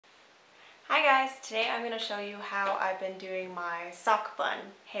Hi guys, today I'm going to show you how I've been doing my sock bun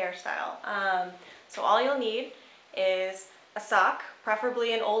hairstyle. So all you'll need is a sock,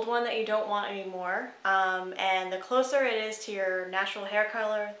 preferably an old one that you don't want anymore, and the closer it is to your natural hair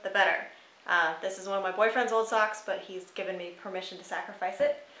color, the better. This is one of my boyfriend's old socks, but he's given me permission to sacrifice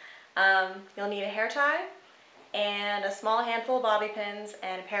it. You'll need a hair tie and a small handful of bobby pins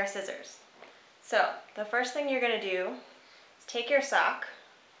and a pair of scissors. So the first thing you're going to do is take your sock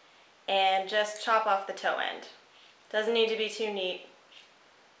and just chop off the toe end. Doesn't need to be too neat.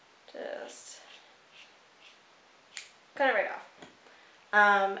 Just cut it right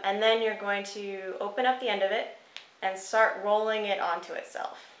off. And then you're going to open up the end of it and start rolling it onto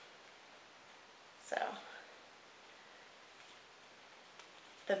itself. So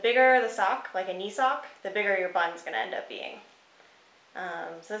the bigger the sock, like a knee sock, the bigger your bun's going to end up being.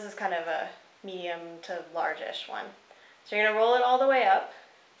 So this is kind of a medium to large-ish one. So you're going to roll it all the way up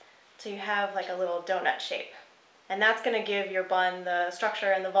so you have like a little donut shape. And that's going to give your bun the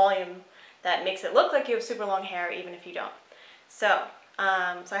structure and the volume that makes it look like you have super long hair even if you don't. So,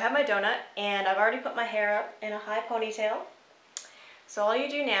 so I have my donut and I've already put my hair up in a high ponytail. So all you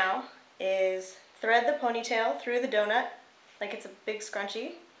do now is thread the ponytail through the donut like it's a big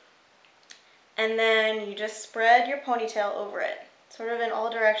scrunchie. And then you just spread your ponytail over it, sort of in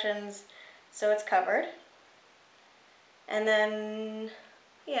all directions so it's covered. And then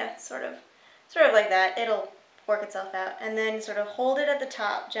yeah, sort of like that. It'll work itself out. And then sort of hold it at the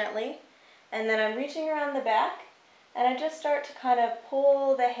top gently. And then I'm reaching around the back and I just start to kind of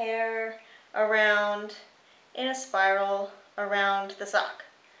pull the hair around in a spiral around the sock.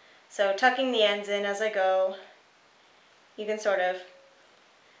 So tucking the ends in as I go. You can sort of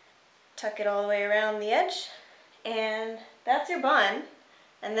tuck it all the way around the edge. And that's your bun.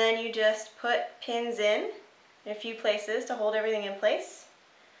 And then you just put pins in a few places to hold everything in place.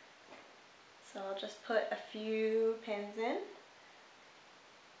 So I'll just put a few pins in.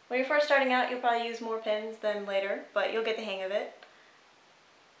 When you're first starting out, you'll probably use more pins than later, but you'll get the hang of it.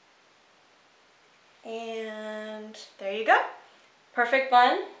 And there you go. Perfect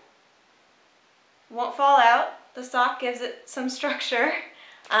bun. Won't fall out. The sock gives it some structure.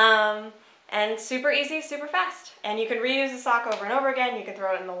 And super easy, super fast. And you can reuse the sock over and over again. You can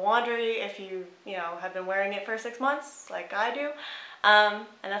throw it in the laundry if you have been wearing it for 6 months, like I do. And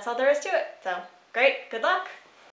that's all there is to it. So, great, good luck.